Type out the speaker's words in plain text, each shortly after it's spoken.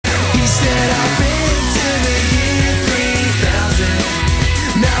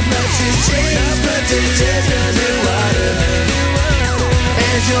has changed, but they lived underwater.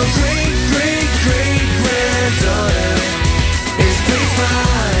 And your great-great-great-granddaughter is pretty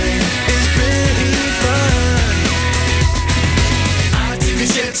fine, is pretty fine. I took a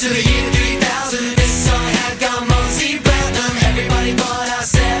trip to the year 3000. This song had gone multi-platinum. Everybody bought our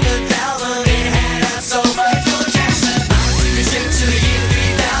 7th album. It had us so much more cash. I took a trip to the year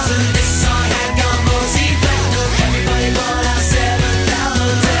 3000. This song had gone multi-platinum. Everybody bought our 7th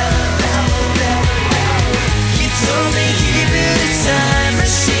album. You told me you built a time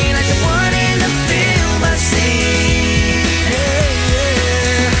machine like the one in the film I've seen.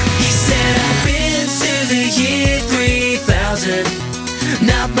 He said I've been to the year 3000.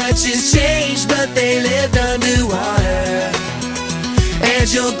 Not much has changed, but they lived underwater.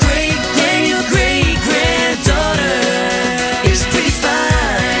 And your great-granddaughter is pretty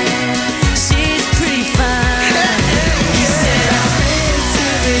fine. She's pretty fine. He said I've been to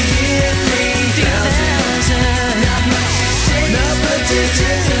the year 3000. Not much has changed, not much has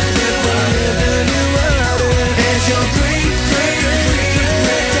changed, but they lived underwater. And your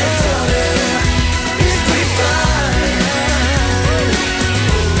great-granddaughter is pretty fine.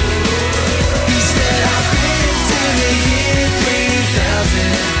 He said I've been to the year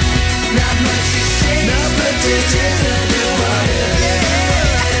 3000. Not much has changed, not much has changed underwater.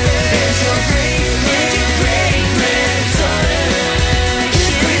 And your great-great-great-granddaughter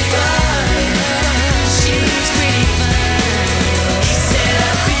is pretty fine. She's pretty fine. He said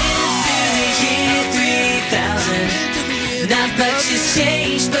I've been to the year 3000. Not much has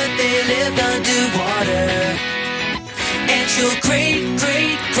changed, but they lived underwater. And your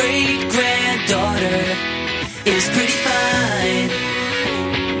great-great-great-granddaughter is pretty fine.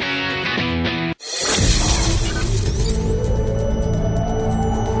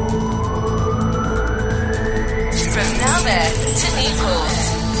 From Narberth to Newport.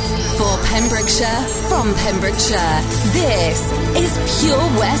 For Pembrokeshire, from Pembrokeshire, this is Pure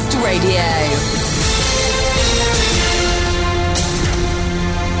West Radio.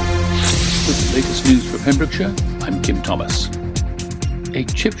 With the latest news for Pembrokeshire, I'm Kim Thomas. A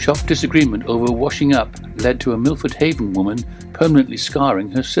chip shop disagreement over washing up led to a Milford Haven woman permanently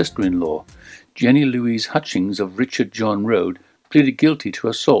scarring her sister-in-law. Jenny Louise Hutchings of Richard John Road pleaded guilty to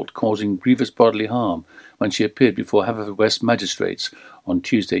assault causing grievous bodily harm when she appeared before Haverfordwest magistrates on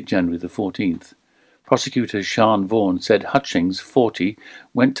Tuesday, January the 14th. Prosecutor Sian Vaughan said Hutchings, 40,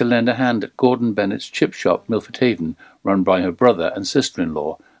 went to lend a hand at Gordon Bennett's chip shop, Milford Haven, run by her brother and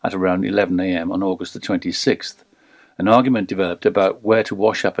sister-in-law, at around 11 a.m. on August the 26th. An argument developed about where to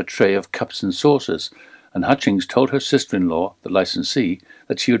wash up a tray of cups and saucers, and Hutchings told her sister-in-law, the licensee,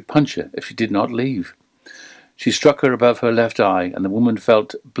 that she would punch her if she did not leave. She struck her above her left eye, and the woman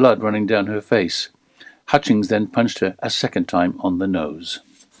felt blood running down her face. Hutchings then punched her a second time on the nose.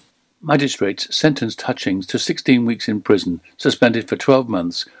 Magistrates sentenced Hutchings to 16 weeks in prison, suspended for 12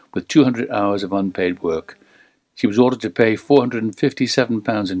 months, with 200 hours of unpaid work. She was ordered to pay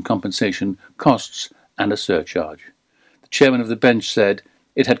 £457 in compensation, costs, and a surcharge. The chairman of the bench said,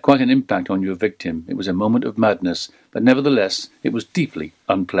 "It had quite an impact on your victim. It was a moment of madness, but nevertheless it was deeply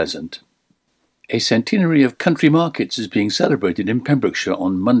unpleasant." A centenary of country markets is being celebrated in Pembrokeshire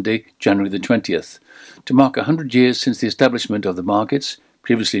on Monday, January the 20th. To mark 100 years since the establishment of the markets,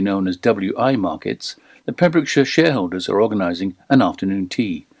 previously known as WI markets, the Pembrokeshire shareholders are organising an afternoon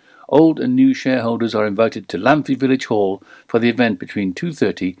tea. Old and new shareholders are invited to Lamphey Village Hall for the event between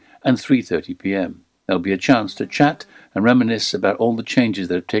 2:30 and 3:30 p.m. There will be a chance to chat and reminisce about all the changes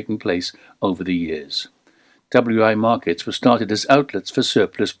that have taken place over the years. WI markets were started as outlets for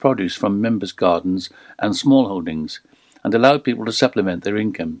surplus produce from members' gardens and small holdings and allowed people to supplement their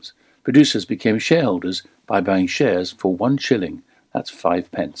incomes. Producers became shareholders by buying shares for 1 shilling. That's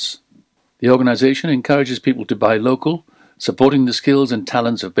 5 pence. The organisation encourages people to buy local, supporting the skills and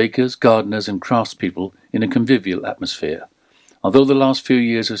talents of bakers, gardeners and craftspeople in a convivial atmosphere. Although the last few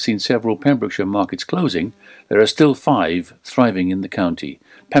years have seen several Pembrokeshire markets closing, there are still 5 thriving in the county: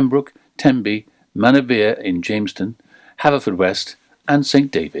 Pembroke, Tenby, Manorvere in Jamestown, Haverfordwest and St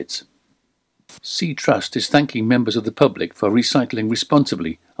David's. Sea Trust is thanking members of the public for recycling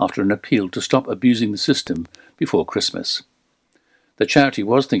responsibly after an appeal to stop abusing the system before Christmas. The charity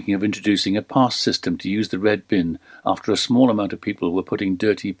was thinking of introducing a pass system to use the red bin after a small amount of people were putting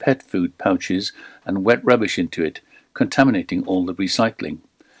dirty pet food pouches and wet rubbish into it, contaminating all the recycling.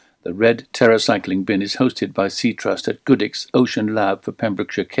 The red TerraCycling bin is hosted by Sea Trust at Goodwick's Ocean Lab for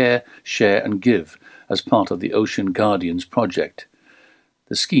Pembrokeshire Care, Share and Give as part of the Ocean Guardians project.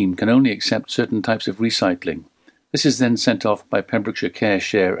 The scheme can only accept certain types of recycling. This is then sent off by Pembrokeshire Care,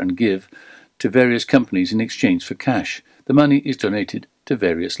 Share and Give to various companies in exchange for cash. The money is donated to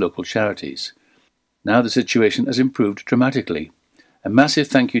various local charities. Now the situation has improved dramatically. A massive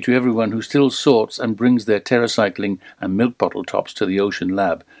thank you to everyone who still sorts and brings their TerraCycling and milk bottle tops to the Ocean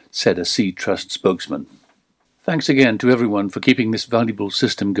Lab, said a Sea Trust spokesman. Thanks again to everyone for keeping this valuable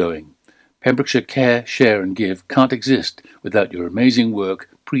system going. Pembrokeshire Care, Share and Give can't exist without your amazing work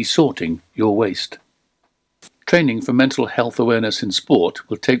pre-sorting your waste. Training for mental health awareness in sport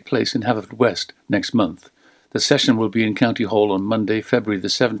will take place in Haverfordwest next month. The session will be in County Hall on Monday, February the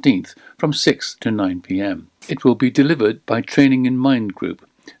 17th from 6 to 9 p.m. It will be delivered by Training in Mind Group,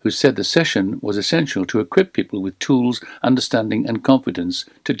 who said the session was essential to equip people with tools, understanding and confidence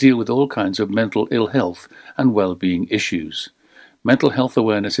to deal with all kinds of mental ill health and well-being issues. Mental health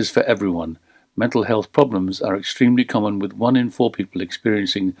awareness is for everyone. Mental health problems are extremely common, with 1 in 4 people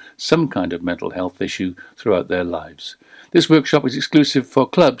experiencing some kind of mental health issue throughout their lives. This workshop is exclusive for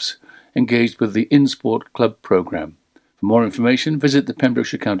clubs engaged with the InSport Club programme. For more information, visit the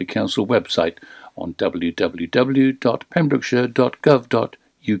Pembrokeshire County Council website on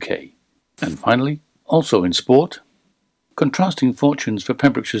www.pembrokeshire.gov.uk. And finally, also in sport, contrasting fortunes for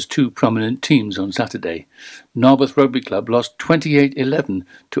Pembrokeshire's 2 prominent teams on Saturday. Narberth Rugby Club lost 28-11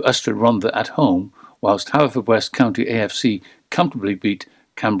 to Ystrad Rhondda at home, whilst Haverfordwest County AFC comfortably beat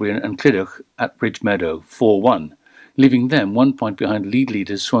Cambrian and Clydach at Bridgemeadow 4-1, leaving them 1 point behind league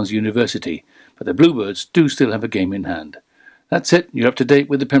leaders Swansea University, but the Bluebirds do still have a game in hand. That's it, you're up to date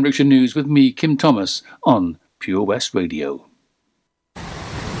with the Pembrokeshire News with me, Kim Thomas, on Pure West Radio.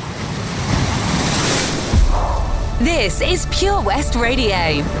 This is Pure West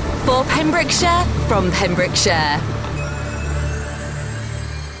Radio, for Pembrokeshire, from Pembrokeshire.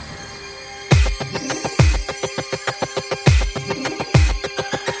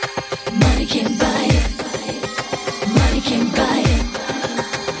 Money can buy it. Money can buy it.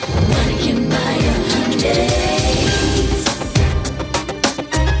 Money can buy it days.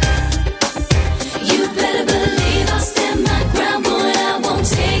 You better believe I'll stand my ground, boy. I won't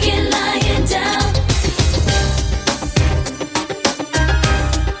take it lying down.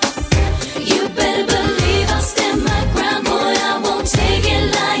 You better believe I'll stand my ground, boy. I won't take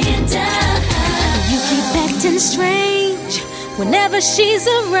it lying down. You keep acting strange whenever she's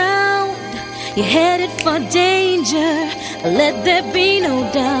around. You're headed for danger, let there be no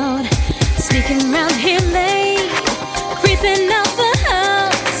doubt. Sneaking around here late, creeping out the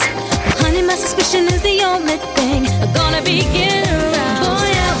house. Honey, my suspicion is the only thing gonna be getting around.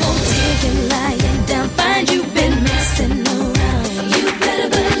 Boy, I won't take it lying down. Find you been messing around. You better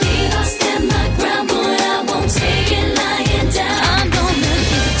believe I'll stand my ground, boy. I won't take it lying down. I'm gonna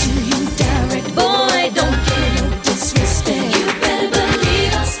give it to you direct. Boy, don't give me no disrespect. You better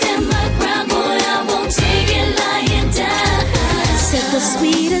believe I'll stand my ground, boy. I won't take it lying down. Said the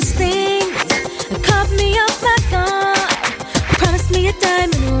sweetest things, caught me off my guard. Promised me a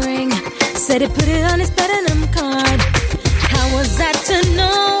diamond ring, said he'd put it on his platinum card. How was I to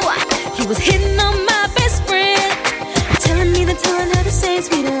know he was hitting on my best friend? Telling me, then telling her the same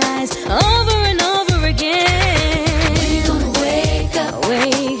sweet lies over and over again. When you gonna wake up?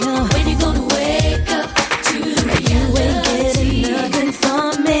 Wake up. When you gonna wake up to You ain't getting reality? nothing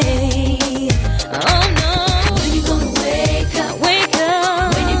from me. Oh no. When you gonna wake up? Wake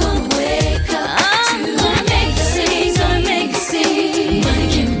up. When you gonna wake up I'm to gonna make you see, gonna make you see. money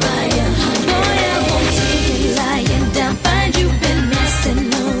can buy a Boy, I won't take it lying down. Find you been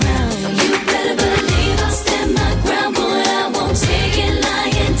messing around. You better believe I'll stand my ground, boy. I won't take it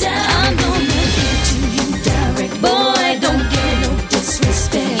lying down. I'm gonna give it to you direct. Boy, don't give me no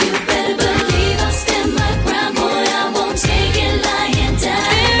disrespect. You better believe I'll stand my ground, boy. I won't take it lying down.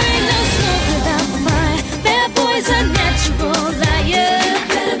 There ain't no smoke without fire. That boy's a natural liar.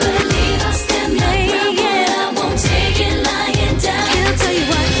 Better believe I'll stand my ground, boy. I won't take it lying down. He'll tell you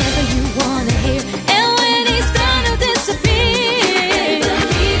whatever you wanna hear, and when he's done, he'll disappear.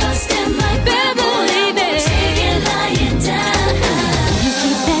 Believe I'll stand my ground, boy. I Believe won't it. take it lying down. You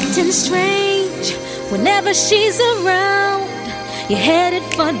keep acting strange whenever she's around. You're headed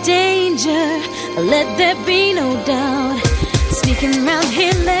for danger, let there be no doubt. Sneaking around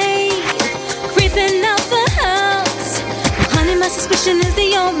here late, creeping out the house. Honey, my suspicion is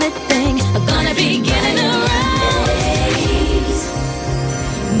the only thing gonna be getting around.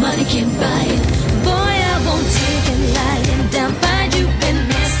 Money can buy it. Boy, I won't take it lying down. Find you been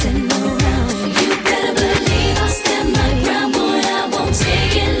messing around. You better believe I'll stand my ground, boy. I won't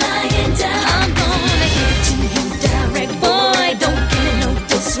take it lying down. I'm gonna give it to you direct. Boy, don't give me no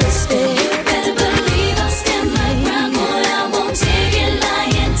disrespect. You better believe I'll stand my ground, boy. I won't take it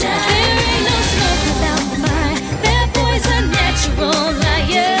lying down. There ain't no smoke without fire. That boy's a natural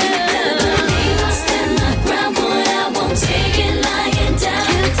liar. Better believe I'll stand my ground, boy. I won't take it lying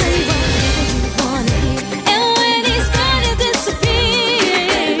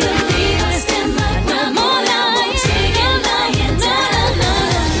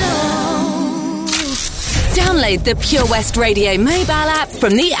Download the Pure West Radio mobile app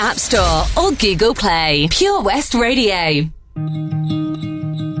from the App Store or Google Play. Pure West Radio.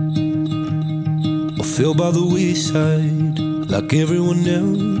 I fell by the wayside like everyone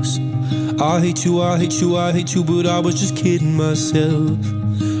else. I hate you, I hate you, I hate you, but I was just kidding myself.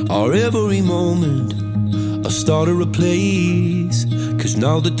 Our every moment I started a place, 'cause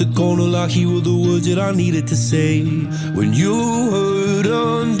now that they're gone, all I hear were the words that I needed to say. When you hurt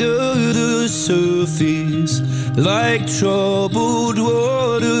under the surface, like troubled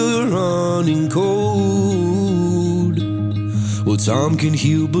water running cold. Well, time can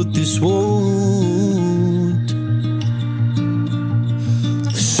heal, but this won't.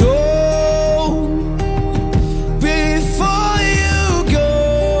 So before you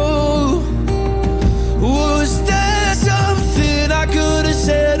go, was there something I could have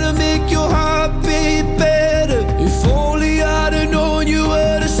said to make your heart beat better? If only I'd have known you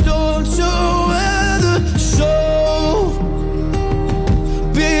were the storm to weather. So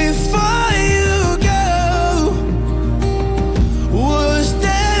before you go, was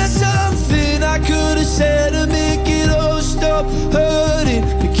there something I could have said to make it all stop hurting?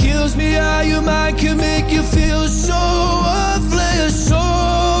 It kills me how your mind can make you feel so worthless. So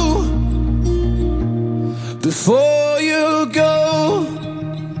before you go,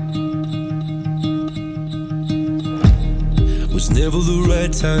 was never the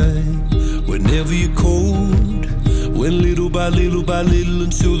right time, whenever you're cold. Went little by little by little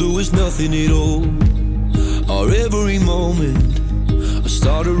until there was nothing at all. Our every moment I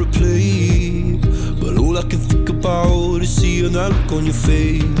started to play, but all I can think about is seeing that look on your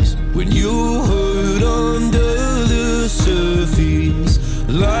face. When you hurt under the surface,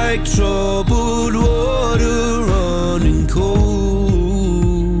 like troubled water running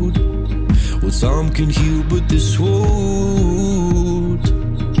cold. Well, time can heal, but this won't.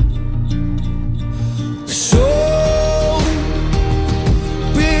 So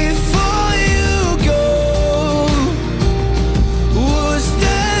before you go, was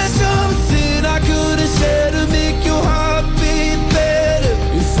there something I could have said to make your heart beat better?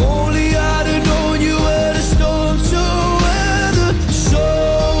 If only I'd have known you were the storm to weather. So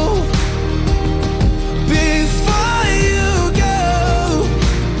before you go,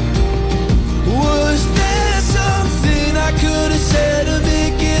 was there something I could have said to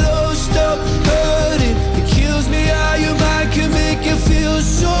make it all stop hurting? It kills me how your mind can make you feel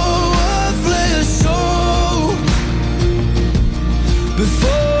so worthless. So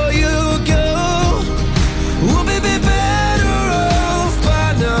before you go, we'll be better off by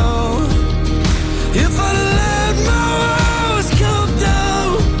now. If I let my walls come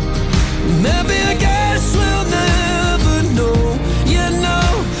down, maybe I guess we'll never know. You know,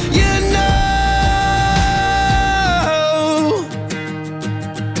 you know.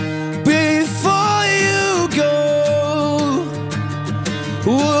 Before you go,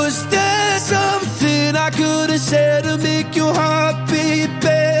 was there something I could have said to make your heart beat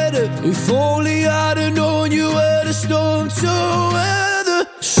better? If only I'd have known you were the storm to weather.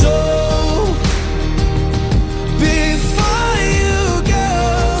 So before you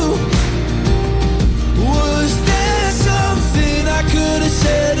go, was there something I could have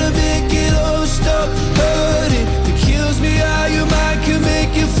said to make it all stop hurting? It kills me how your mind can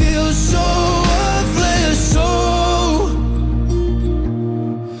make you feel so worthless. So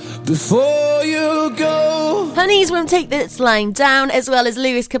before you go. Honeys won't take this line down, as well as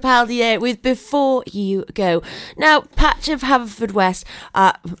Lewis Capaldi there with Before You Go. Now, patch of Haverfordwest,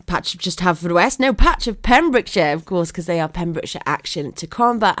 patch of Pembrokeshire, of course, because they are Pembrokeshire Action to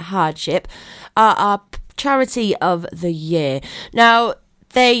Combat Hardship, are our charity of the year. Now,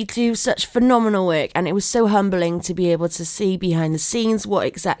 they do such phenomenal work, and it was so humbling to be able to see behind the scenes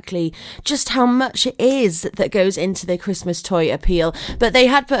just how much it is that goes into their Christmas toy appeal. But they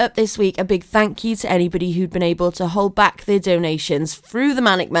had put up this week a big thank you to anybody who'd been able to hold back their donations through the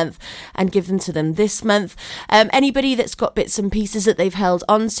Manic Month and give them to them this month. Anybody that's got bits and pieces that they've held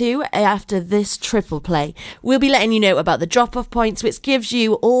onto after this triple play, we'll be letting you know about the drop-off points, which gives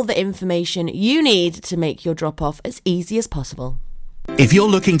you all the information you need to make your drop-off as easy as possible. If you're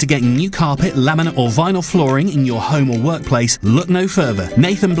looking to get new carpet, laminate or vinyl flooring in your home or workplace, look no further.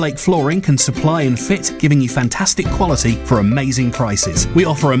 Nathan Blake Flooring can supply and fit, giving you fantastic quality for amazing prices. We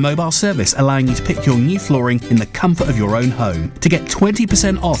offer a mobile service allowing you to pick your new flooring in the comfort of your own home. To get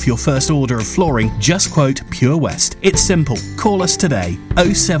 20% off your first order of flooring, just quote Pure West. It's simple. Call us today,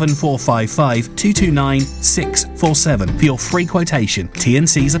 07455 229 647 for your free quotation.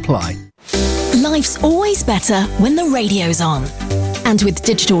 T&Cs apply. Life's always better when the radio's on. And with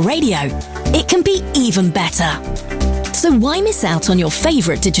digital radio, it can be even better. So why miss out on your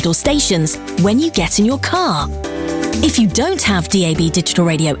favourite digital stations when you get in your car? If you don't have DAB digital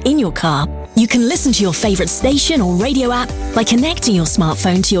radio in your car, you can listen to your favourite station or radio app by connecting your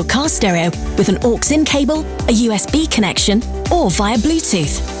smartphone to your car stereo with an aux-in cable, a USB connection, or via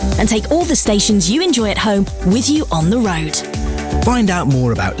Bluetooth, and take all the stations you enjoy at home with you on the road. Find out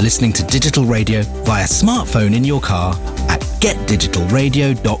more about listening to digital radio via smartphone in your car at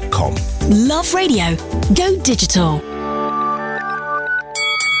getdigitalradio.com. Love radio. Go digital.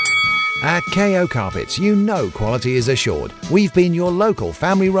 At KO Carpets, you know quality is assured. We've been your local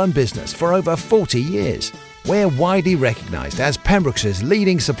family-run business for over 40 years. We're widely recognised as Pembrokeshire's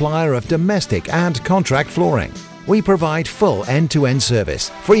leading supplier of domestic and contract flooring. We provide full end-to-end service,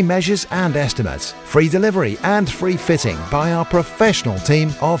 free measures and estimates, free delivery and free fitting by our professional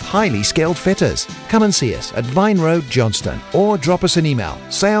team of highly skilled fitters. Come and see us at Vine Road, Johnston, or drop us an email,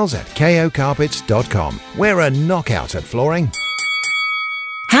 sales@kocarpets.com. We're a knockout at flooring.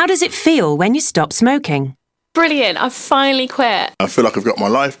 How does it feel when you stop smoking? Brilliant, I've finally quit. I feel like I've got my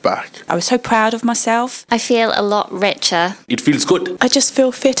life back. I was so proud of myself. I feel a lot richer. It feels good. I just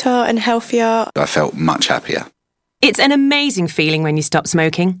feel fitter and healthier. I felt much happier. It's an amazing feeling when you stop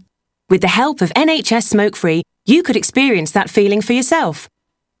smoking. With the help of NHS Smoke Free, you could experience that feeling for yourself.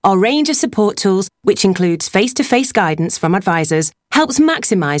 Our range of support tools, which includes face-to-face guidance from advisors, helps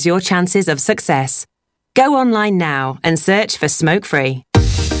maximise your chances of success. Go online now and search for Smoke Free.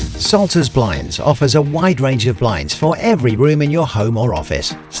 Salters Blinds offers a wide range of blinds for every room in your home or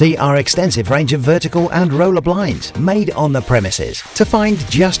office. See our extensive range of vertical and roller blinds made on the premises to find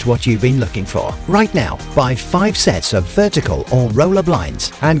just what you've been looking for. Right now, buy 5 sets of vertical or roller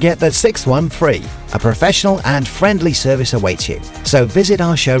blinds and get the 6th one free. A professional and friendly service awaits you. So visit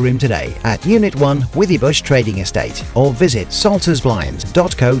our showroom today at Unit 1 Withybush Trading Estate or visit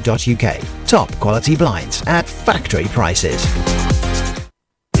saltersblinds.co.uk. Top quality blinds at factory prices.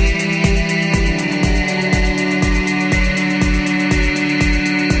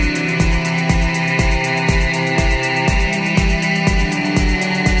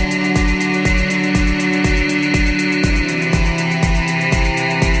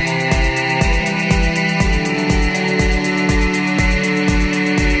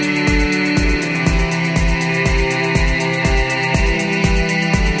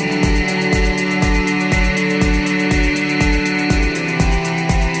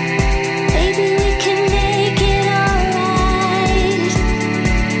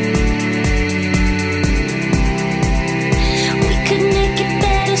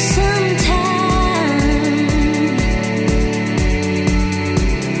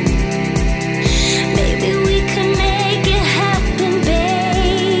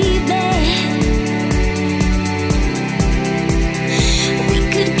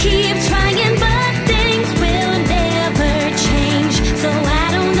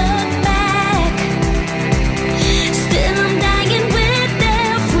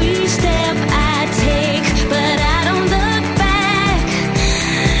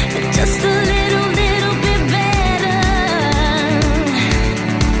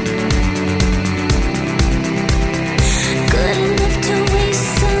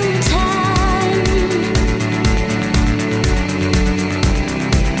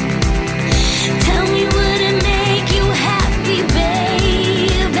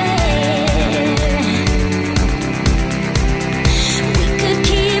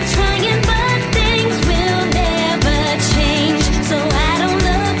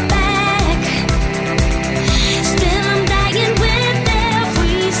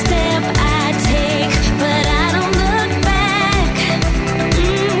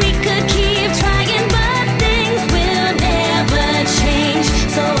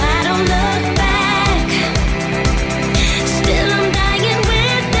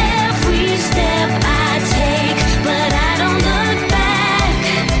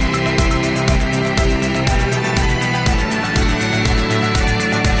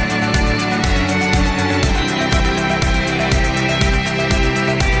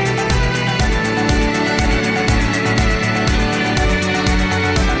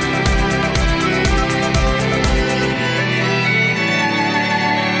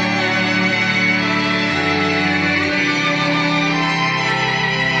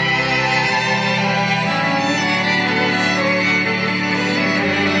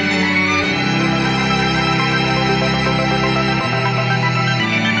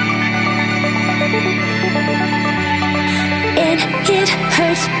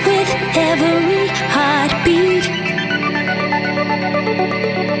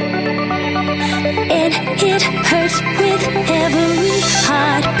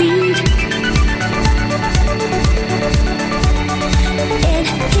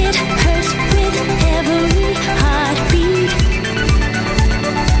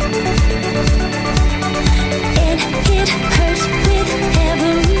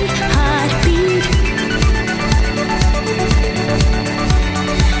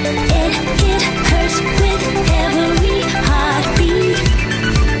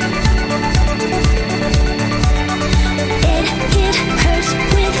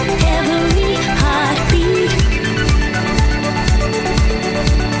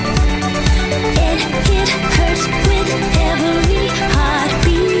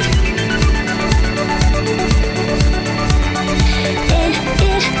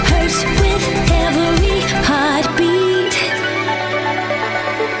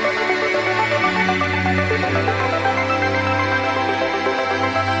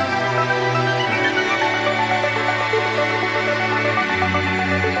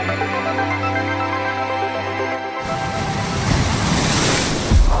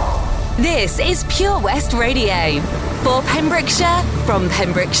 This is Pure West Radio. For Pembrokeshire, from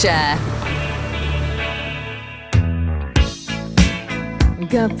Pembrokeshire.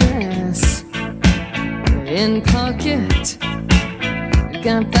 Got this in pocket.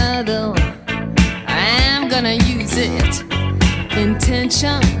 Gunpowder, I'm gonna use it.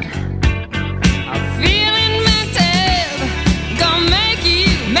 Intention, I'm feeling mental. Gonna make you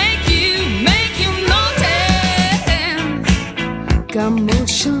notice. Got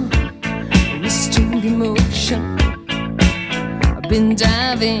motion, restrained emotion. I've been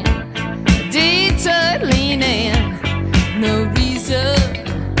diving, detour leaning. No reason,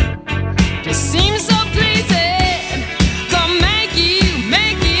 just seems so pleasing.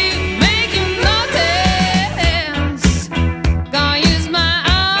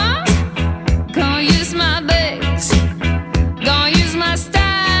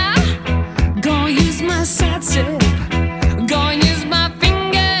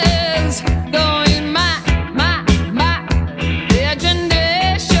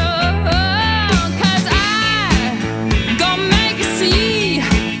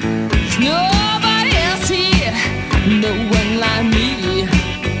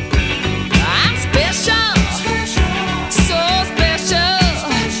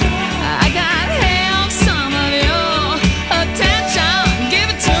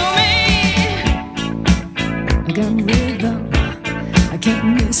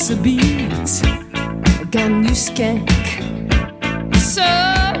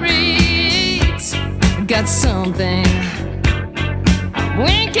 Got something I'm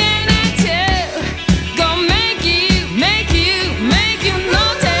winking at you. Gonna make you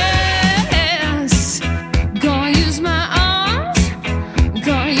notice. Gonna use my arms,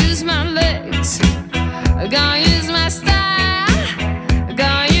 gonna use my legs, gonna use my style,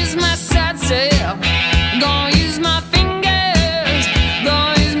 gonna use my side step, gonna use my fingers,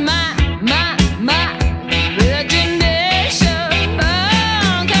 gonna use my imagination. Cause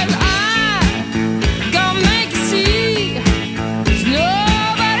gonna make you see there's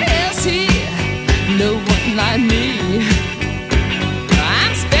nobody else here, no one like me.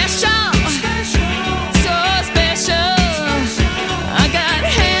 I'm special, so special. I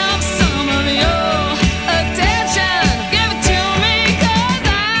gotta have some of your attention. Give it to me, 'cause I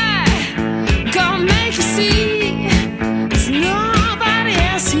gonna make you see there's nobody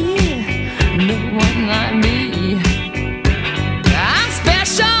else here, no one like me. I'm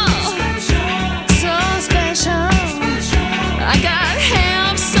special, so special. I gotta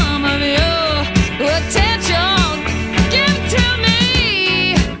have some of your attention. Give it to me.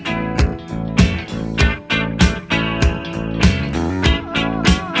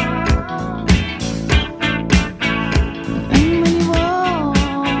 And when you walk,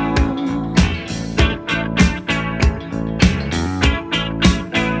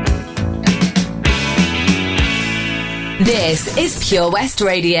 This is Pure West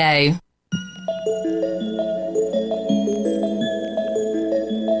Radio.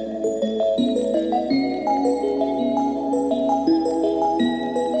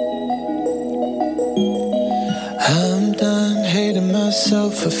 I'm done hating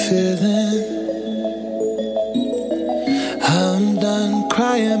myself for feeling. I'm done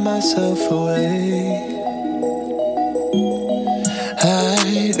crying myself away.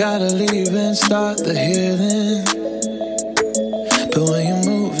 I gotta leave and start the healing. But when you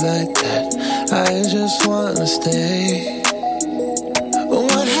move like that, I just wanna stay.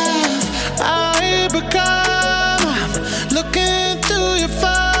 What have I become? I'm looking through your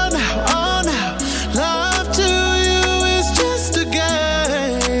phone now, oh now. Love to you is just a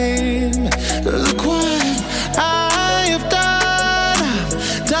game. Look what I have done. I'm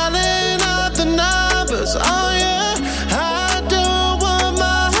dialing up the numbers on you. I don't want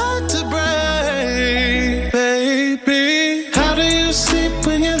my heart to break, baby. How do you sleep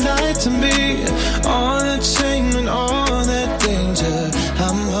when you lie to me? All that shame and all that danger.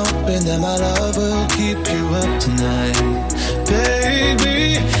 I'm hoping that my love will keep you up tonight, baby.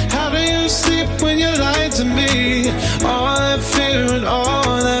 How do you sleep when you lie to me? All that fear and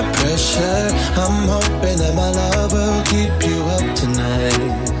all that pressure. I'm hoping that my love will keep you up tonight.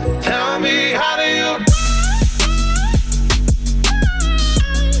 Tell me, how do you?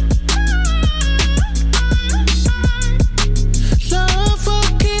 Love will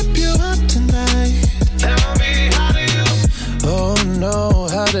keep you up tonight. Tell me, how do you? Oh no,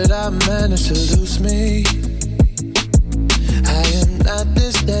 how did I manage to lose me? I am not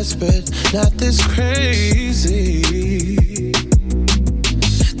this desperate, not this crazy.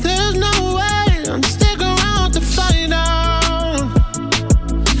 There's no way I'm sticking around to find out.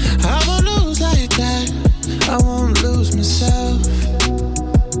 I won't lose like that, I won't lose myself.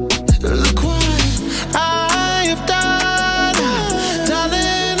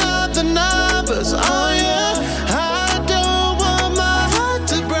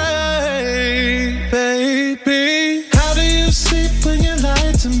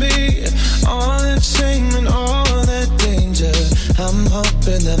 to me. All that shame and all that danger. I'm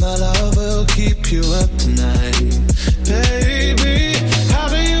hoping that my love will keep you up tonight. Baby, how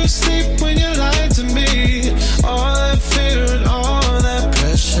do you sleep when you lie to me? All that fear and all that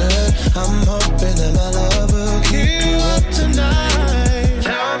pressure. I'm hoping that my love will keep you up tonight.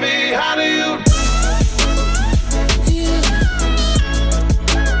 Tell me, how do you?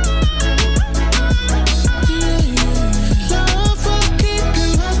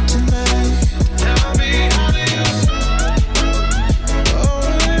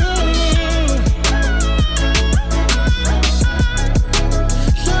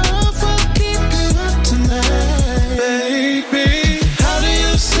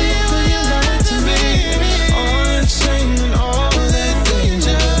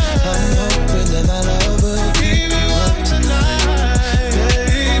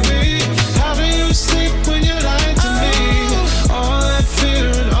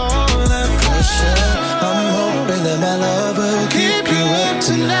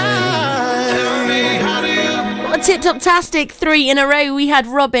 Tip-top-tastic 3 in a row. We had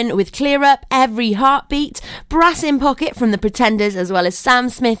Robin with Clear Up, Every Heartbeat, Brass in Pocket from the Pretenders, as well as Sam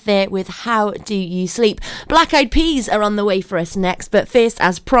Smith there with How Do You Sleep. Black Eyed Peas are on the way for us next, but first,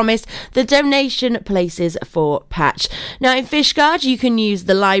 as promised, the donation places for Patch. Now in Fishguard you can use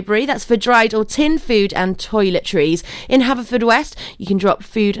the library, that's for dried or tinned food and toiletries. In Haverfordwest you can drop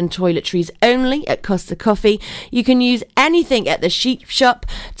food and toiletries only at Costa Coffee. You can use anything at the Sheep Shop.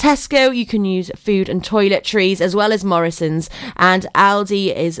 Tesco you can use food and toiletries, as well as Morrison's, and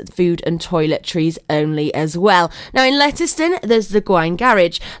Aldi is food and toiletries only as well. Now in Letterston there's the Gwine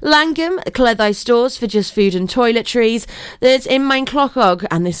Garage. Langham, Cleddau stores for just food and toiletries. There's in Mainclochog,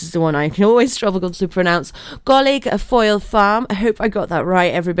 and this is the one I can always struggle to pronounce, Golig Foyle Farm. I hope I got that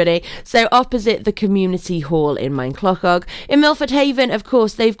right, everybody. So opposite the community hall in Mainclochog. In Milford Haven, of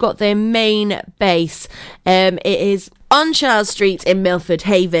course, they've got their main base. It is on Charles Street in Milford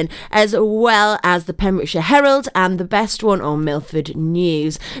Haven, as well as the Pembrokeshire Herald and the best one on Milford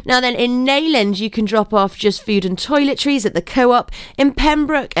News. Now then, in Neyland you can drop off just food and toiletries at the Co-op. In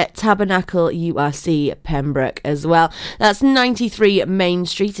Pembroke at Tabernacle URC Pembroke as well. That's 93 Main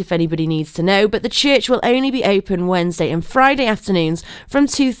Street if anybody needs to know, but the church will only be open Wednesday and Friday afternoons from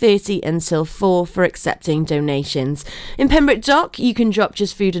 2:30 until 4 for accepting donations. In Pembroke Dock you can drop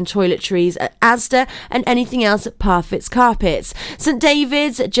just food and toiletries at Asda, and anything else at Parfit's Carpets. St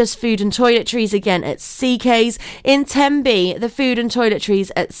David's, just food and toiletries again at CK's. In Tenby, the food and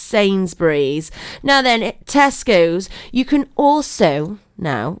toiletries at Sainsbury's. Now then, at Tesco's, you can also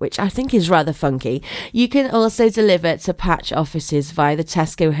now, which I think is rather funky, you can also deliver to Patch offices via the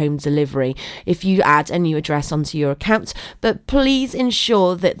Tesco home delivery if you add a new address onto your account, but please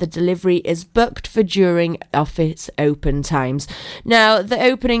ensure that the delivery is booked for during office open times. Now, the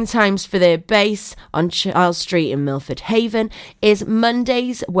opening times for their base on Charles Street in Milford Haven is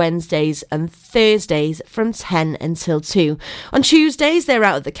Mondays, Wednesdays and Thursdays from 10 until 2. On Tuesdays, they're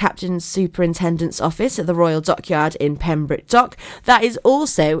out at the Captain's Superintendent's office at the Royal Dockyard in Pembroke Dock. That is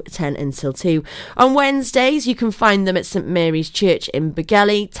also 10 until 2. On Wednesdays, you can find them at St Mary's Church in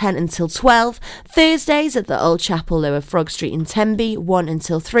Begelly, 10 until 12. Thursdays at the Old Chapel, Lower Frog Street in Tenby, 1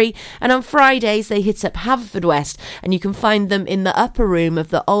 until 3. And on Fridays, they hit up Haverfordwest, and you can find them in the upper room of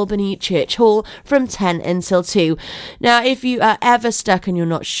the Albany Church Hall from 10 until 2. Now, if you are ever stuck and you're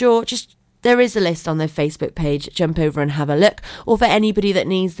not sure, there is a list on their Facebook page. Jump over and have a look. Or for anybody that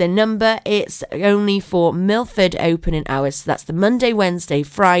needs their number, it's only for Milford opening hours. So that's the Monday, Wednesday,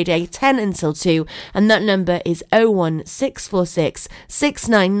 Friday, 10 until 2. And that number is 01646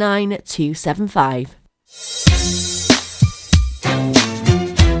 699 275.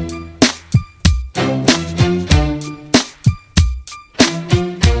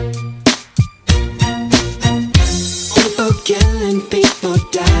 Killing, people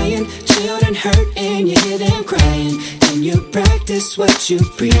dying, children hurt and you hear them crying. Can you practice what you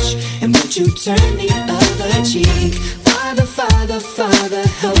preach and would you turn the other cheek? Father, Father, Father,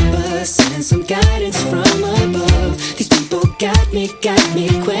 help us, send some guidance from above. These people got me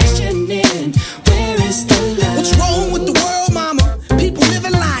questioning, where is the love? What's wrong with the world, mama? People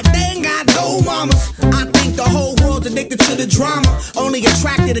living like they ain't got no mamas. I think the whole world's addicted to the drama, only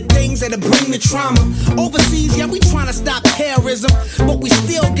attracted to things that'll bring the trauma. Overseas, yeah, we trying to stop terrorism, but we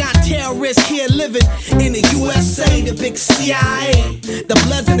still got terrorists here living in the USA, the big CIA, the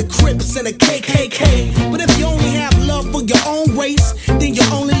Bloods and the Crips and the KKK. But if you only have love for your own race, then you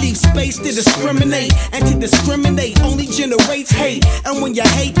only leave space place to discriminate, and to discriminate only generates hate. And when you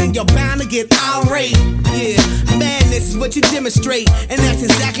hate, then you're bound to get irate. Yeah, madness is what you demonstrate, and that's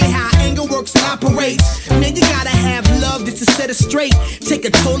exactly how anger works and operates. Man, you gotta have love just to set it straight. Take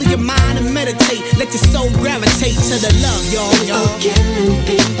control of your mind and meditate. Let your soul gravitate to the love, y'all. People killing,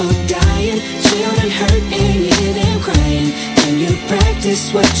 people dying, children hurt and you hear them crying. And you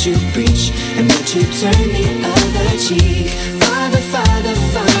practice what you preach, and what you turn the other cheek. Father, Father,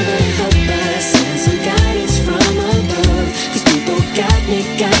 Father, help us, send some guidance from above. Cause people got me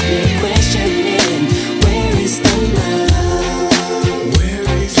questioning, where is the love? Where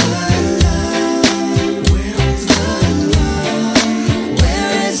is the love? Where is the love?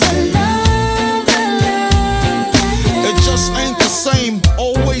 Where is the love? The love? It just ain't the same,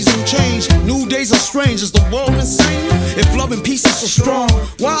 always in change. New days are strange, is the world insane? If love and peace is so strong,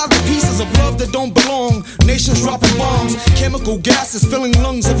 why are the pieces of love that don't belong? Nations dropping bombs, chemical gases filling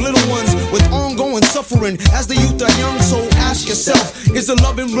lungs of little ones with ongoing suffering as the youth are young. So ask yourself, is the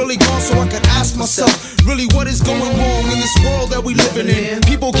loving really gone? So I can ask myself, really what is going wrong in this world that we living in?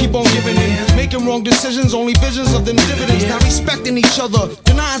 People keep on giving in, making wrong decisions, only visions of them dividends. Not respecting each other,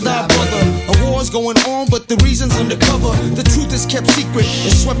 denying thy brother. A war's going on, but the reason's undercover. The truth is kept secret,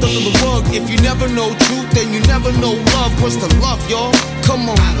 it's swept under the rug. If you never know truth, then you never know love. Where's the love, y'all? Come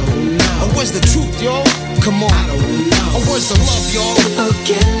on. I don't know. Or where's the truth, y'all? Come on. I don't know. Or where's the love, y'all? People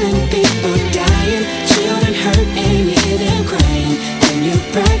killing, people dying, children hurt and you hear them crying. And you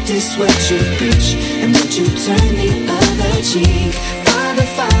practice what you preach, and what you turn the other cheek. Father,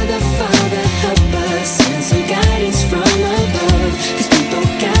 Father, Father, help us, send some guidance from above. Cause people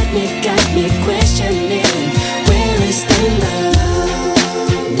got me questioning, where is the love?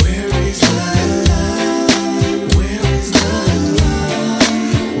 Where is the love? Where is the love?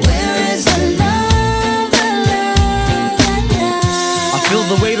 Where is the love? The love, the love? I feel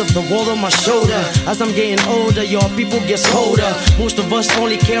the weight of the world on my shoulder. As I'm getting older, y'all people get colder. Most of us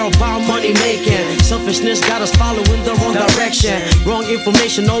only care about money making. Selfishness got us following the wrong direction. Wrong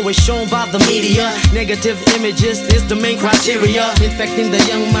information always shown by the media. Negative images is the main criteria, infecting the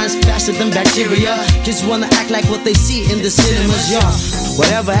young minds faster than bacteria. Kids wanna act like what they see in the cinemas, yeah.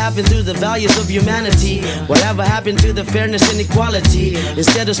 Whatever happened to the values of humanity? Whatever happened to the fairness and equality?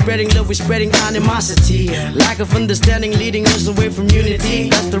 Instead of spreading love, we're spreading animosity. Lack of understanding leading us away from unity.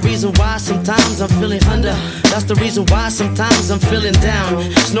 That's the reason why sometimes I'm feeling under. That's the reason why sometimes I'm feeling down.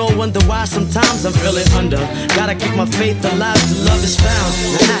 It's no wonder why sometimes I'm feeling under. Gotta keep my faith alive till love is found.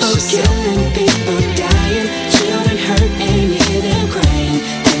 Now ask yourself. People killing, people dying, children hurt and you hear them crying.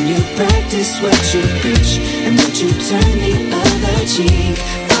 And you practice what you preach, and what you turn the other cheek.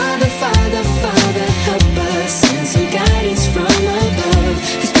 Father, Father, Father, help us, send some guidance from above.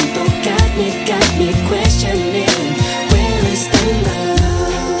 Cause people got me questioning, where is the love?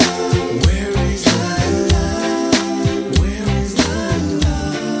 Where is the love? Where is the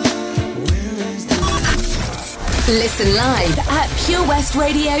love? Where is the love? Listen live at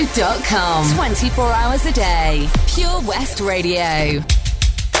purewestradio.com. 24 hours a day. Pure West Radio.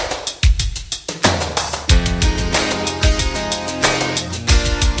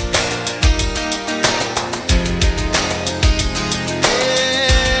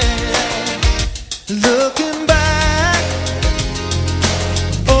 Looking back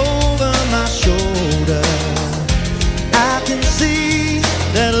over my shoulder, I can see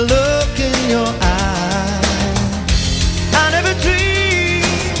that look in your eye. I never dreamed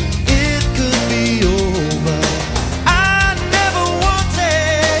it could be over. I never wanted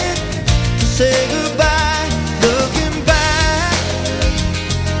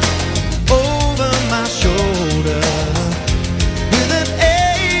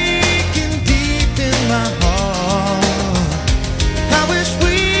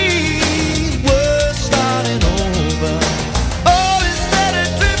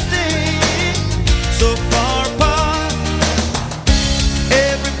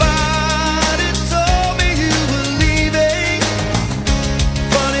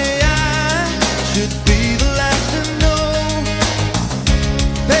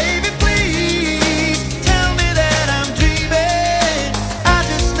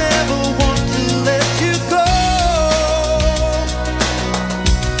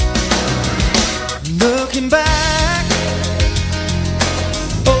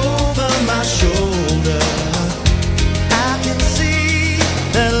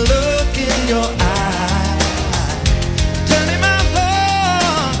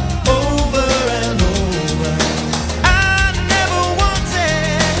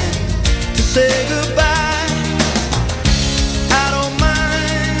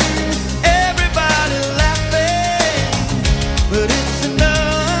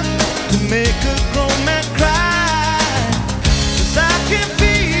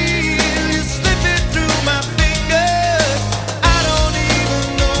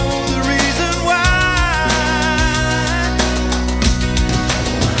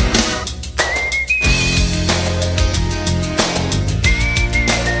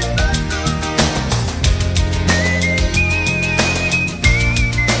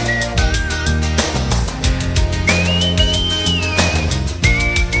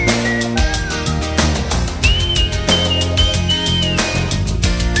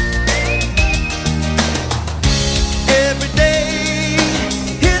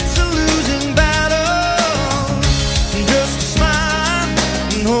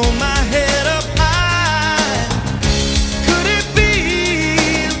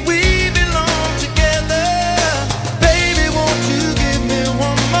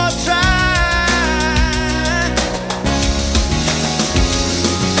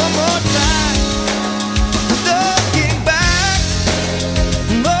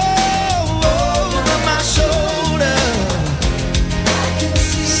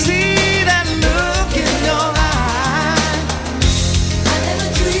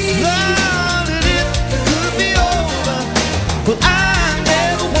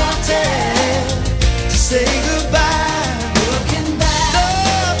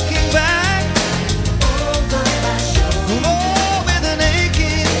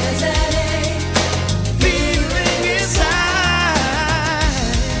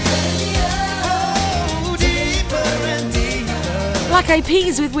Black Eyed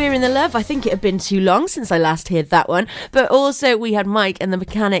Peas with We're in the Love. I think it had been too long since I last heard that one. But also we had Mike and the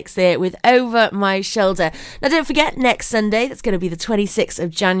Mechanics there with Over My Shoulder. Now don't forget, next Sunday, that's going to be the 26th of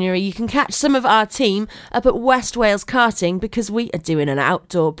January, you can catch some of our team up at West Wales Karting because we are doing an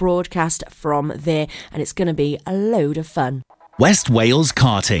outdoor broadcast from there and it's going to be a load of fun. West Wales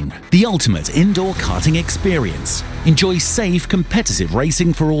Karting, the ultimate indoor karting experience. Enjoy safe, competitive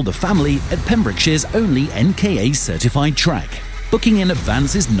racing for all the family at Pembrokeshire's only NKA certified track. Booking in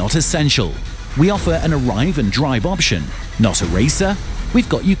advance is not essential. We offer an arrive and drive option. Not a racer? We've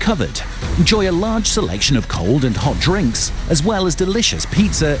got you covered. Enjoy a large selection of cold and hot drinks, as well as delicious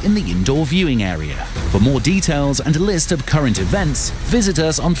pizza in the indoor viewing area. For more details and a list of current events, visit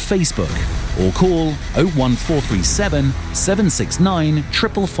us on Facebook or call 01437 769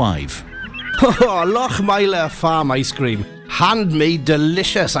 555. Oh, Lochmeyler Farm Ice Cream. Handmade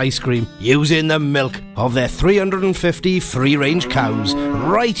delicious ice cream using the milk of their 350 free-range cows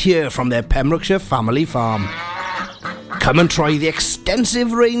right here from their Pembrokeshire family farm. Come and try the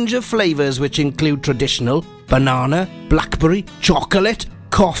extensive range of flavours which include traditional, banana, blackberry, chocolate,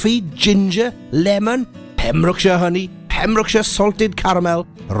 coffee, ginger, lemon, Pembrokeshire honey, Pembrokeshire salted caramel,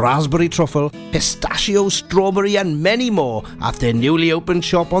 raspberry truffle, pistachio, strawberry and many more at their newly opened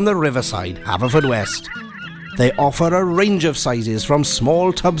shop on the Riverside, Haverfordwest. They offer a range of sizes from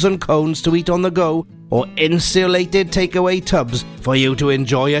small tubs and cones to eat on the go or insulated takeaway tubs for you to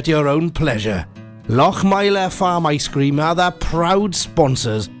enjoy at your own pleasure. Lochmeyler Farm Ice Cream are the proud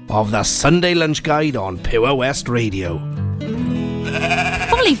sponsors of the Sunday Lunch Guide on Pure West Radio.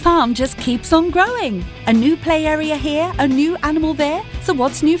 Folly Farm just keeps on growing. A new play area here, a new animal there. So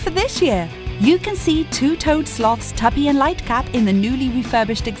what's new for this year? You can see two-toed sloths Tubby and Lightcap in the newly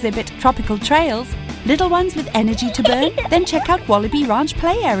refurbished exhibit Tropical Trails. Little ones with energy to burn? Then check out Wallaby Ranch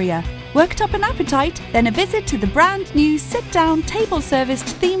play area. Worked up an appetite? Then a visit to the brand new sit-down, table-serviced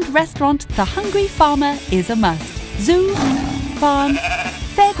themed restaurant The Hungry Farmer is a must. Zoo, barn,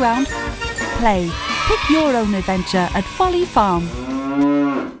 fairground, play. Pick your own adventure at Folly Farm.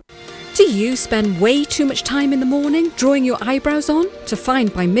 Do you spend way too much time in the morning drawing your eyebrows on to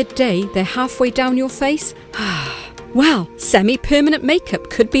find by midday they're halfway down your face? Well, semi-permanent makeup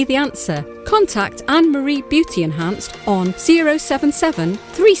could be the answer. Contact Anne-Marie Beauty Enhanced on 077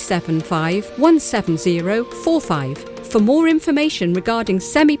 375 17045 for more information regarding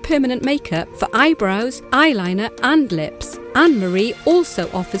semi-permanent makeup for eyebrows, eyeliner and lips. Anne-Marie also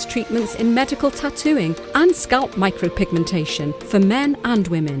offers treatments in medical tattooing and scalp micropigmentation for men and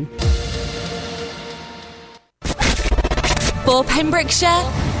women. For Pembrokeshire,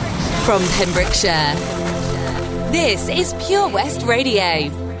 from Pembrokeshire, this is Pure West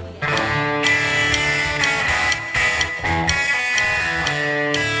Radio.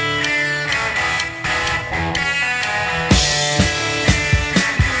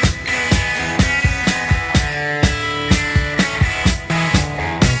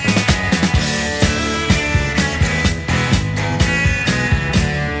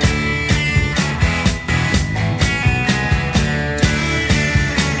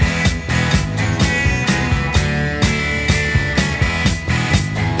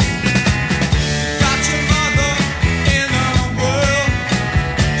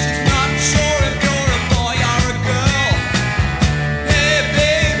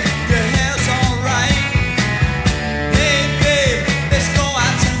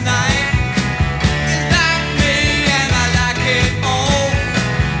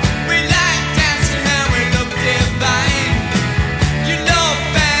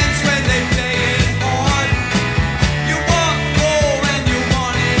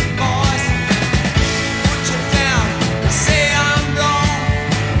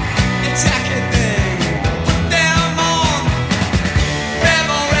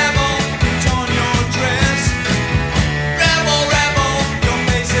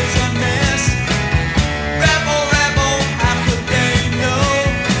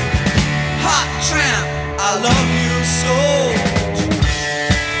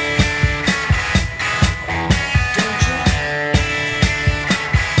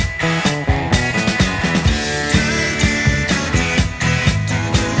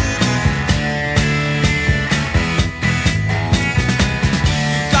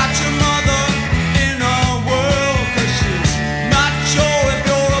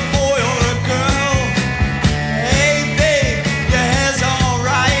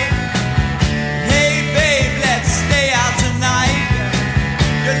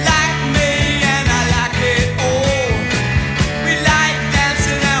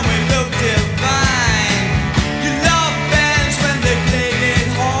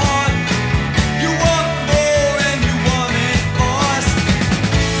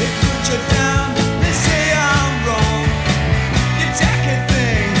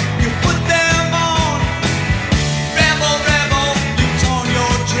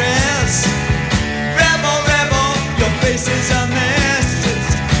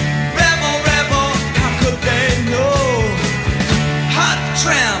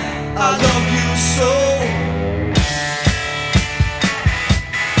 tramp, I love you so.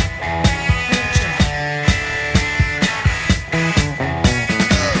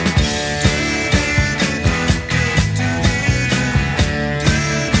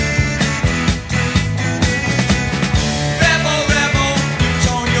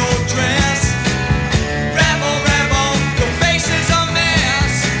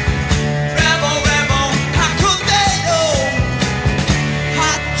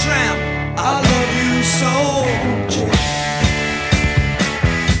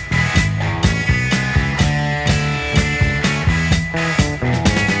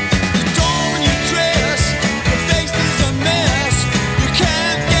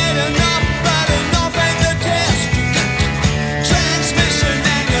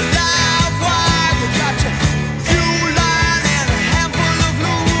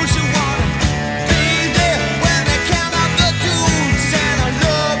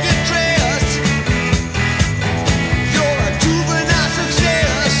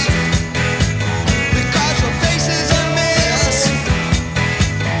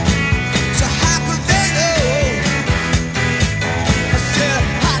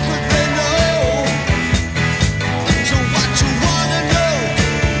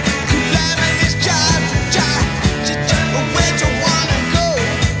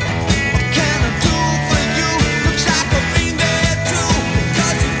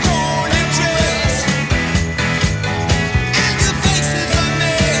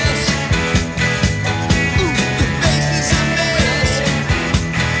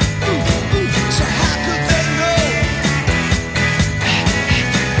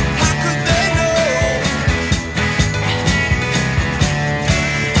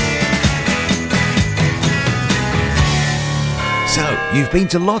 You've been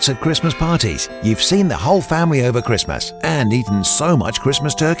to lots of Christmas parties. You've seen the whole family over Christmas and eaten so much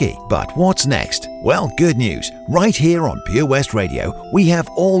Christmas turkey. But what's next? Well, good news. Right here on Pure West Radio, we have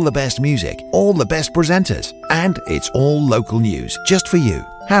all the best music, all the best presenters, and it's all local news just for you.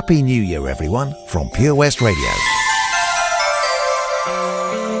 Happy New Year, everyone, from Pure West Radio.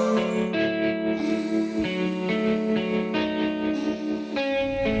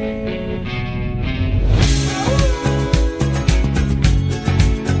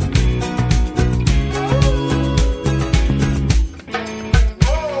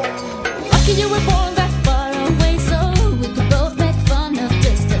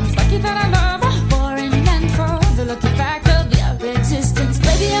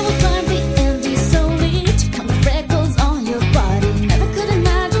 Baby, I will climb the empty slowly to come freckles on your body.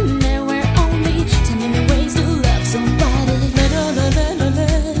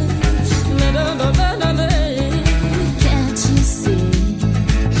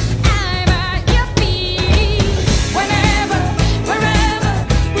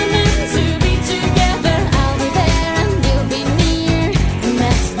 Together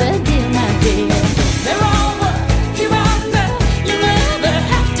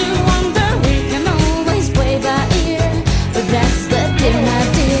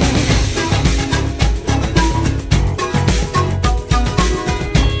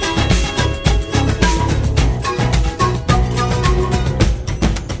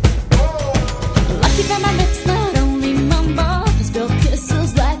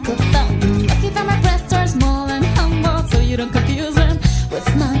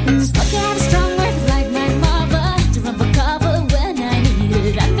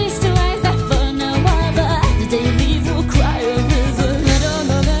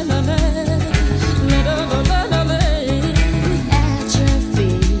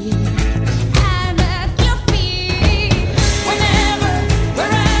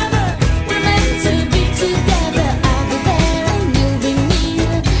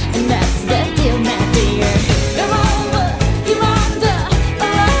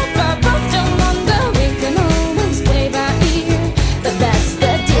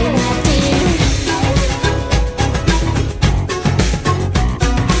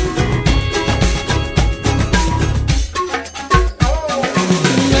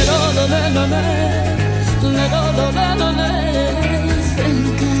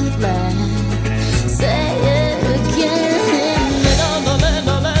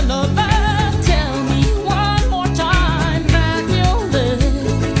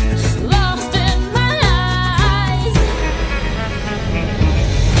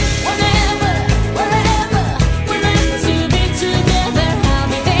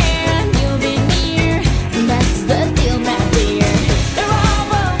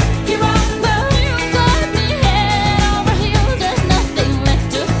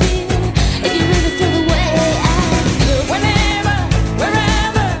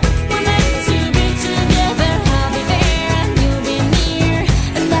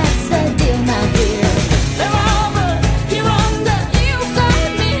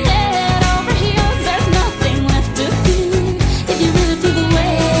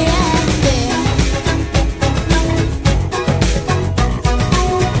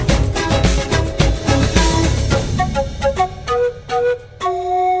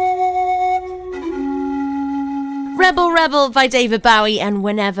Rebel by David Bowie and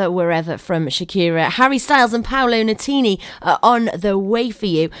Whenever, Wherever from Shakira. Harry Styles and Paolo Nutini are on the way for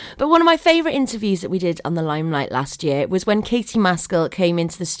you. But one of my favourite interviews that we did on the Limelight last year was when Katie Maskell came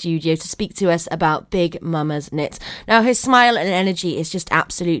into the studio to speak to us about Big Mama's Knits. Now, her smile and energy is just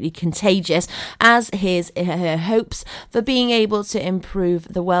absolutely contagious, as her hopes for being able to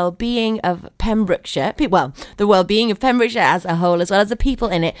improve the well-being of Pembrokeshire, the well-being of Pembrokeshire as a whole, as well as the people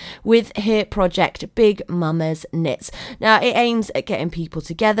in it, with her project Big Mama's Knits. Now, it aims at getting people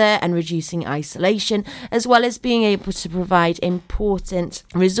together and reducing isolation, as well as being able to provide important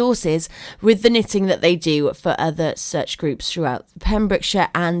resources with the knitting that they do for other such groups throughout Pembrokeshire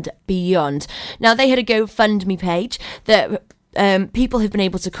and beyond. Now, they had a GoFundMe page that people have been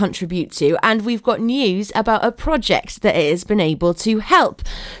able to contribute to, and we've got news about a project that it has been able to help.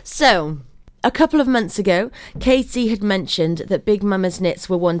 So, a couple of months ago, Katie had mentioned that Big Mama's Knits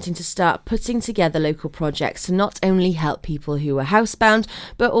were wanting to start putting together local projects to not only help people who are housebound,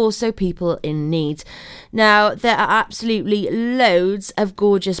 but also people in need. Now, there are absolutely loads of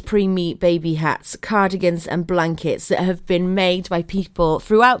gorgeous pre-meet baby hats, cardigans and blankets that have been made by people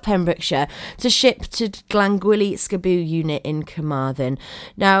throughout Pembrokeshire to ship to Glangwili Skaboo unit in Carmarthen.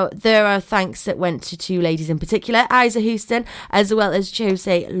 Now, there are thanks that went to two ladies in particular, Isa Houston as well as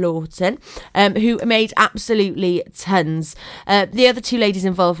Jose Lawton, who made absolutely tons. The other two ladies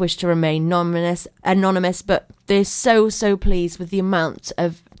involved wish to remain anonymous, but they're so pleased with the amount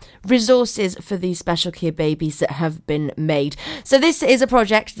of resources for these special care babies that have been made. So this is a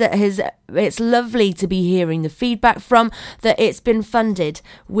project that it's lovely to be hearing the feedback from, that it's been funded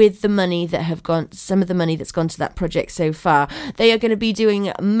with the money that have gone, some of the money that's gone to that project so far. They are going to be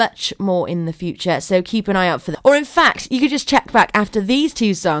doing much more in the future, so keep an eye out for that. Or in fact, you could just check back after these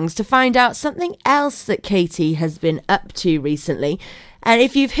two songs to find out something else that Katie has been up to recently. And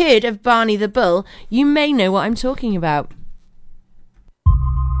if you've heard of Barney the Bull, you may know what I'm talking about.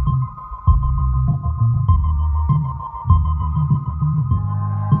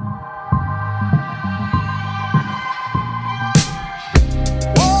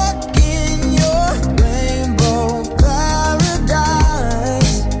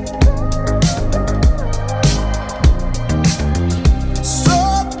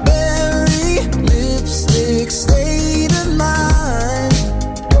 State of mind.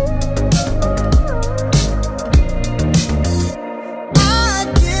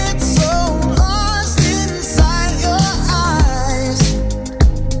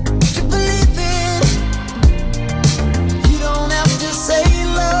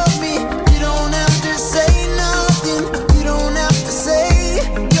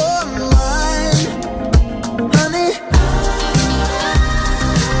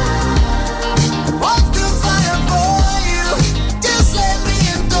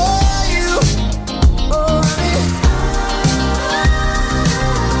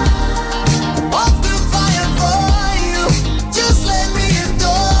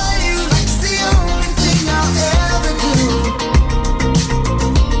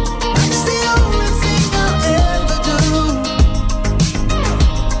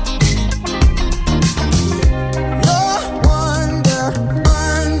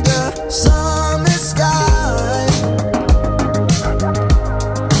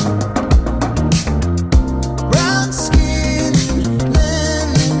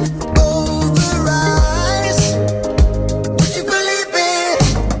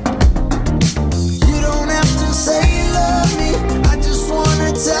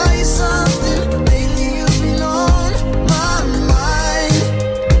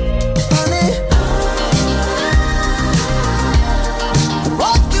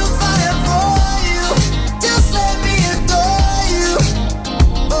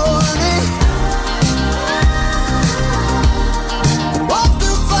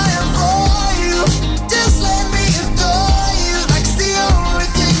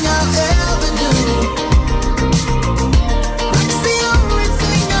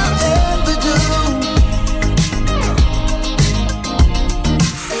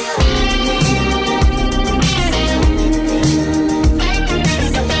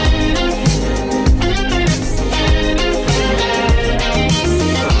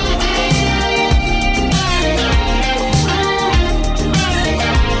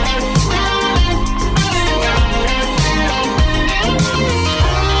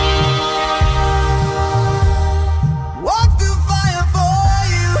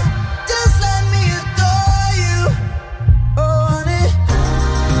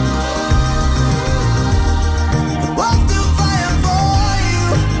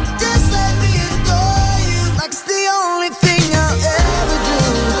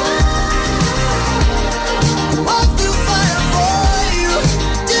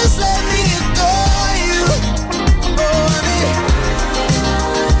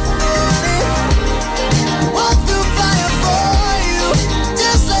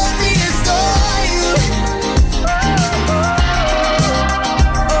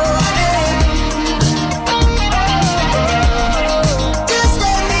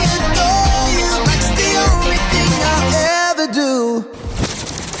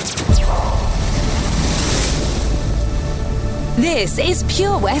 This is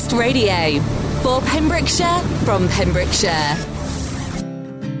Pure West Radio. For Pembrokeshire, from Pembrokeshire.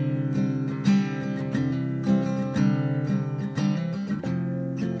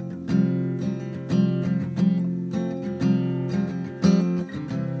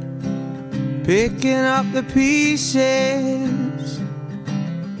 Picking up the pieces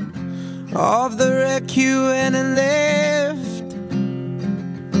of the wreck you went and left,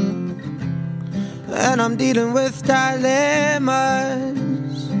 and I'm dealing with dilemmas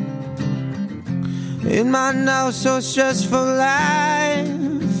in my now so stressful life,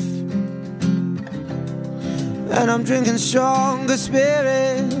 and I'm drinking stronger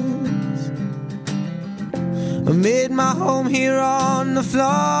spirits. I made my home here on the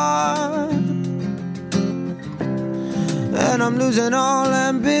floor, and I'm losing all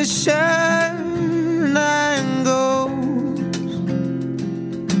ambition and goals.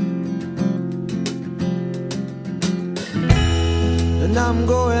 And I'm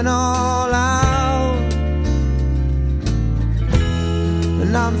going all out,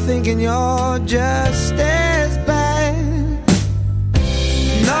 and I'm thinking you're just as bad.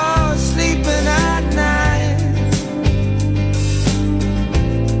 No sleeping at night,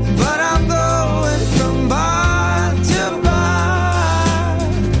 but I'm going from bar to bar.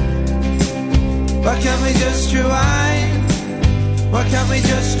 Why can't we just rewind? Why can't we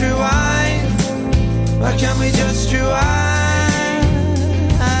just rewind? Why can't we just rewind?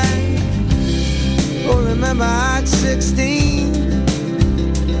 Oh, remember at 16,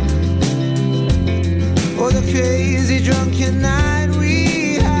 oh, the crazy drunken night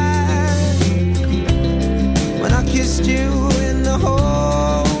we had, when I kissed you in the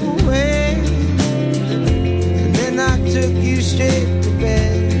hallway, and then I took you straight to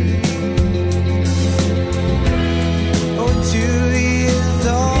bed. Oh, 2 years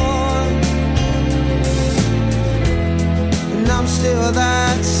on, and I'm still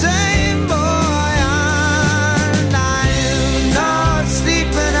that same boy. And I'm not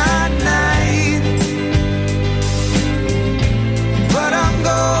sleeping at night, but I'm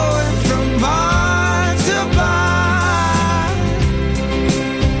going from bar to bar.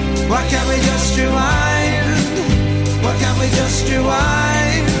 Why can't we just rewind? Why can't we just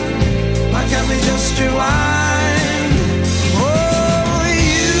rewind? Why can't we just rewind? Oh,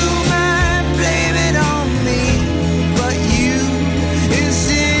 you might blame it on me, but you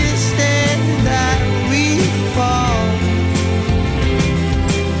insisted that we fall.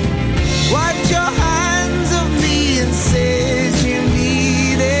 Wiped your hands of me and said you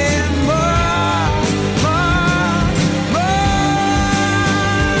needed more, more, more.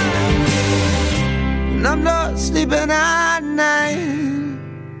 And I'm not sleeping at night,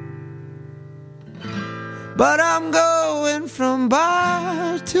 but I'm going from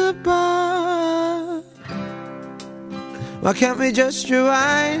bar to bar. Why can't we just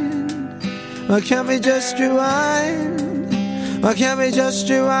rewind? Why can't we just rewind? Why can't we just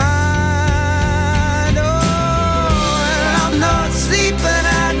rewind? Oh, and I'm not sleeping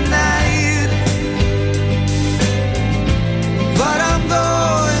at night, but I'm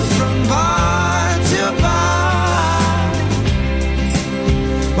going from bar to bar.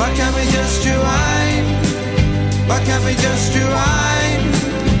 Why can't we just rewind? Why can't we just rewind?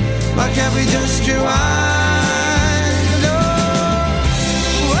 Why can't we just rewind?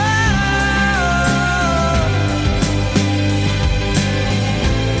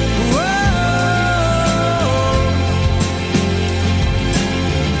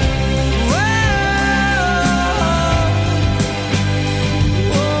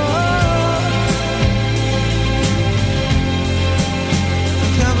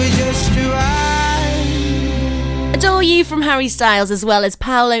 Adore You from Harry Styles, as well as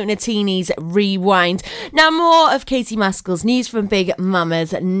Paolo Nutini's Rewind. Now, more of Katie Maskell's news from Big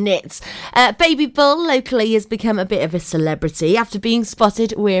Mama's Knits. Baby Bull locally has become a bit of a celebrity after being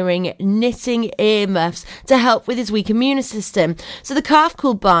spotted wearing knitting earmuffs to help with his weak immune system. So the calf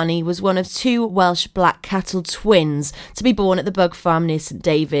called Barney was one of 2 Welsh black cattle twins to be born at the Bug Farm near St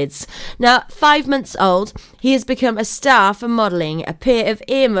David's. Now, 5 months old, he has become a star for modelling a pair of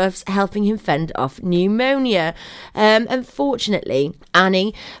earmuffs helping him fend off pneumonia. Unfortunately,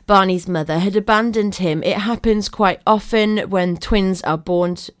 Annie, Barney's mother, had abandoned him. It happens quite often when twins are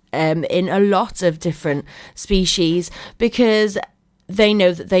born in a lot of different species, because they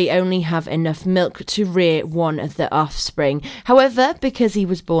know that they only have enough milk to rear one of the offspring. However, because he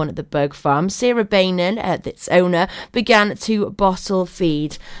was born at the Bug Farm, Sarah Bainan, its owner, began to bottle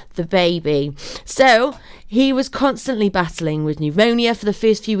feed the baby. So he was constantly battling with pneumonia for the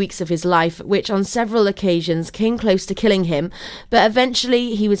first few weeks of his life, which on several occasions came close to killing him. But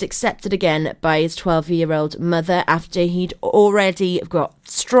eventually he was accepted again by his 12-year-old mother after he'd already got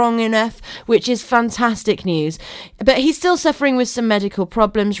strong enough, which is fantastic news. But he's still suffering with some medical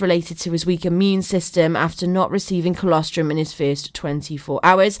problems related to his weak immune system after not receiving colostrum in his first 24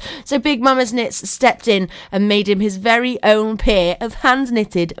 hours. So Big Mama's Knits stepped in and made him his very own pair of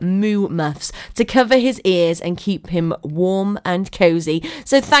hand-knitted moo muffs to cover his ears and keep him warm and cosy.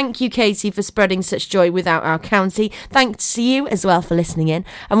 So thank you, Katie, for spreading such joy without our county. Thanks to you as well for listening in,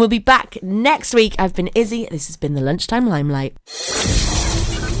 and we'll be back next week. I've been Izzy. This has been the Lunchtime Limelight.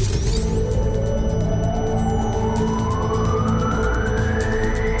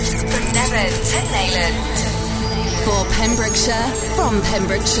 To Neyland. For Pembrokeshire, from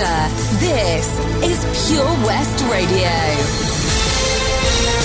Pembrokeshire, this is Pure West Radio.